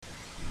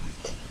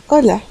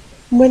Hola,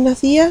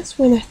 buenos días,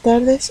 buenas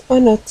tardes o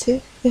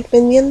noche,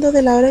 dependiendo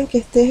de la hora en que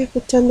estés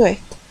escuchando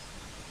esto.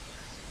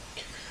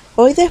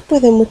 Hoy,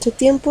 después de mucho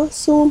tiempo,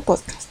 subo un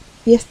podcast,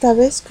 y esta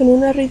vez con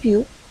una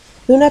review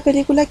de una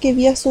película que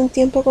vi hace un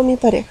tiempo con mi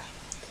pareja.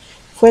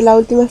 Fue la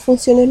última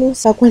función en un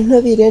la cual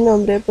no diré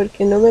nombre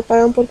porque no me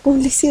pagan por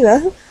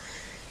publicidad,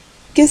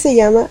 que se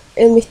llama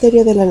El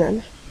misterio de la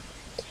nana.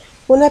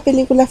 Una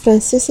película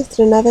francesa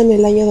estrenada en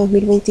el año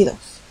 2022.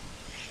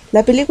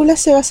 La película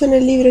se basa en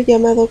el libro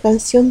llamado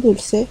Canción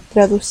dulce,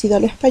 traducido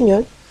al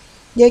español,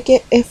 ya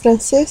que es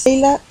francés de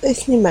Leila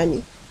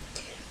Slimani.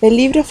 El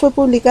libro fue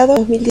publicado en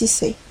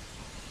 2016.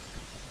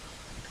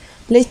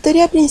 La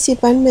historia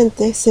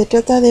principalmente se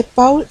trata de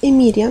Paul y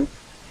Miriam,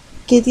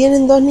 que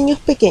tienen dos niños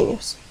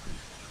pequeños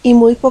y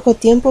muy poco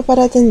tiempo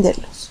para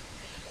atenderlos,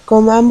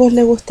 como a ambos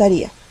les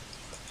gustaría.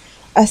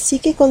 Así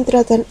que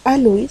contratan a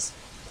Louise,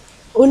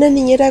 una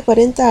niñera de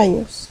 40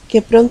 años,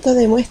 que pronto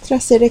demuestra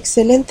ser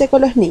excelente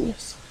con los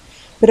niños.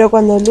 Pero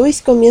cuando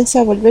Louise comienza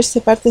a volverse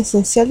parte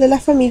esencial de la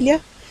familia,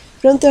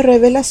 pronto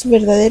revela su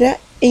verdadera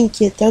e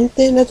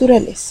inquietante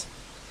naturaleza.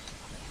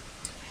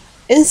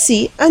 En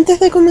sí, antes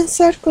de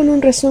comenzar con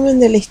un resumen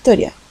de la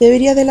historia,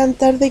 debería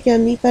adelantar de que a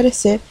mi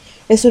parecer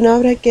es una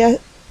obra que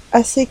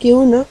hace que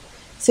uno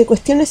se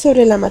cuestione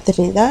sobre la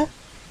maternidad,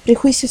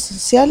 prejuicios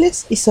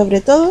sociales y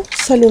sobre todo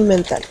salud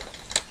mental.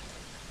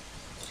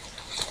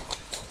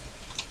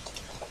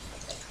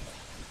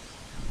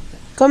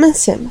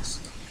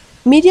 Comencemos.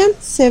 Miriam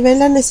se ve en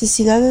la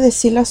necesidad de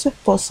decirle a su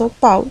esposo,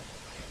 Paul,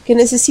 que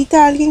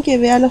necesita a alguien que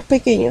vea a los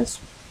pequeños,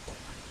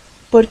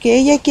 porque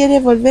ella quiere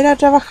volver a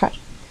trabajar,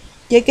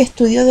 ya que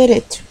estudió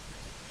Derecho.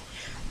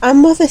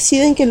 Ambos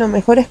deciden que lo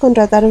mejor es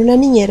contratar a una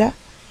niñera.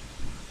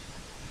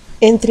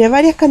 Entre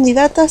varias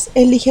candidatas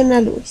eligen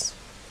a Louise,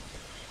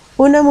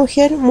 una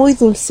mujer muy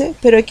dulce,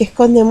 pero que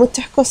esconde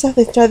muchas cosas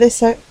detrás de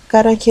esa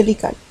cara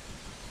angelical.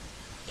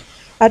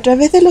 A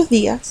través de los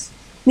días,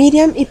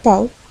 Miriam y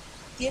Paul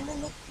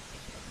tienen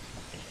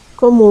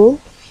común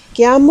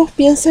que ambos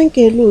piensan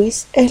que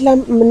Louise es la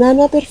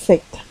nana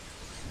perfecta.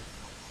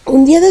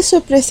 Un día de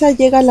sorpresa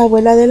llega la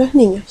abuela de los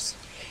niños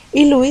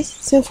y Louise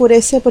se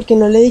enfurece porque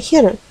no le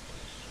dijeron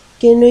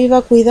que no iba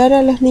a cuidar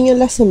a los niños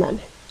la semana.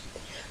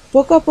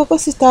 Poco a poco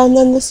se estaban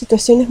dando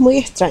situaciones muy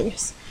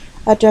extrañas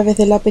a través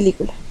de la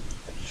película.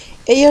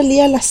 Ella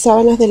olía las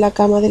sábanas de la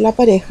cama de la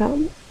pareja.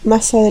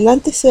 Más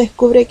adelante se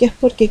descubre que es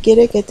porque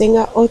quiere que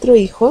tenga otro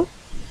hijo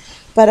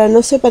para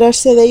no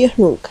separarse de ellos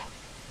nunca.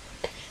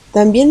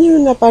 También en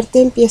una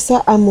parte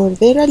empieza a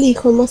morder al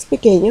hijo más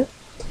pequeño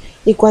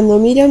y cuando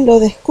Miriam lo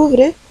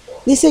descubre,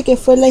 dice que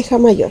fue la hija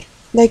mayor,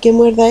 la que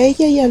muerde a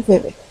ella y al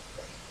bebé.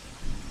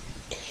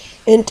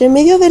 Entre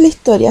medio de la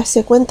historia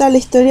se cuenta la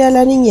historia de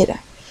la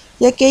niñera,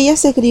 ya que ella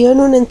se crió en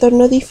un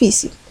entorno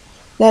difícil,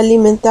 la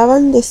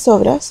alimentaban de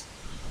sobras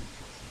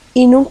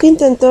y nunca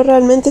intentó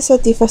realmente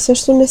satisfacer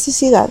sus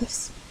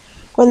necesidades.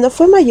 Cuando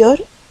fue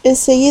mayor,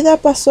 enseguida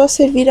pasó a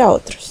servir a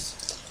otros.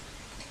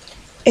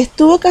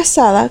 Estuvo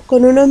casada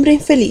con un hombre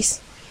infeliz,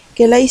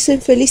 que la hizo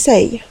infeliz a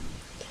ella.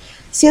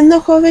 Siendo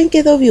joven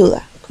quedó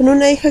viuda, con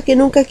una hija que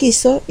nunca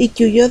quiso y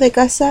que huyó de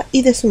casa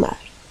y de su madre.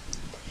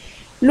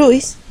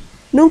 Louise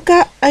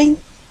nunca ha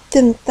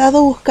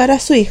intentado buscar a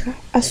su hija,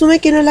 asume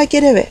que no la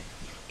quiere ver,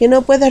 que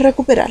no puede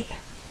recuperarla.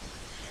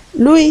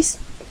 Louise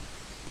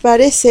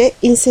parece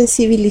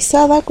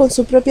insensibilizada con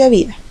su propia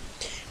vida.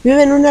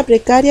 Vive en una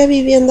precaria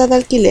vivienda de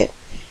alquiler,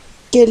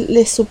 que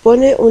le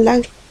supone un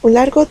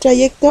largo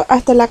trayecto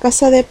hasta la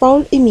casa de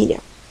Paul y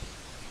Miriam.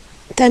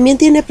 También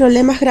tiene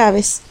problemas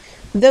graves,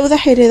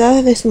 deudas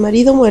heredadas de su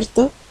marido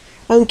muerto,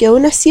 aunque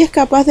aún así es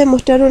capaz de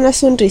mostrar una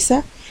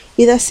sonrisa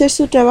y de hacer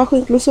su trabajo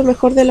incluso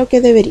mejor de lo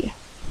que debería.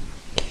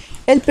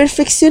 El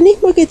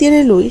perfeccionismo que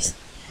tiene Louise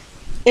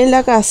en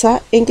la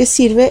casa en que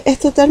sirve es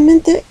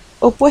totalmente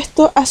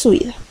opuesto a su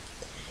vida.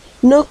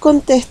 No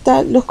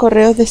contesta los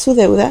correos de su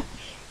deuda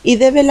y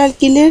debe el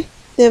alquiler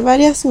de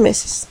varios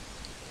meses.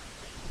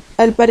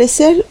 Al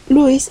parecer,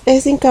 Louise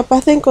es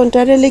incapaz de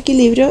encontrar el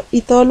equilibrio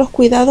y todos los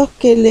cuidados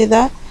que le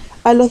da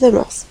a los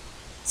demás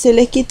se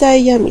les quita a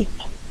ella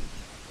misma.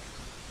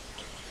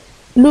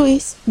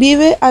 Louise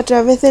vive a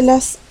través de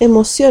las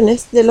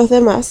emociones de los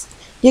demás,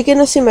 ya que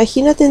no se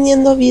imagina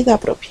teniendo vida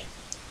propia.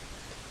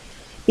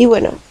 Y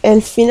bueno,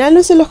 el final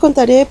no se los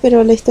contaré,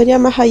 pero la historia,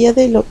 más allá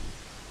de lo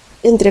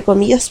entre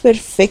comillas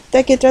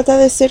perfecta que trata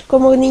de ser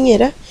como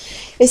niñera,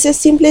 es el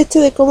simple hecho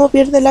de cómo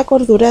pierde la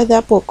cordura de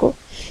a poco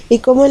y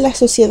cómo en la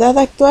sociedad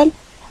actual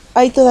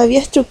hay todavía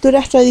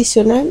estructuras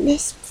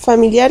tradicionales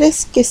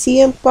familiares que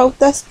siguen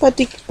pautas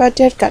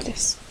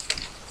patriarcales.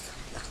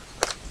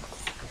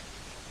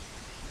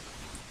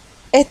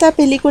 Esta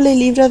película y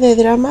libro de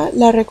drama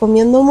la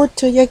recomiendo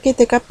mucho, ya que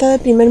te capta de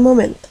primer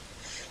momento,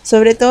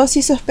 sobre todo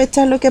si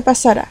sospechas lo que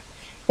pasará.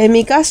 En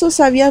mi caso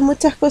sabía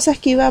muchas cosas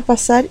que iba a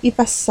pasar y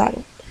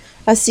pasaron,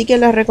 así que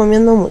la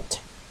recomiendo mucho.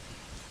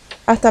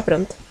 Hasta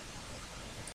pronto.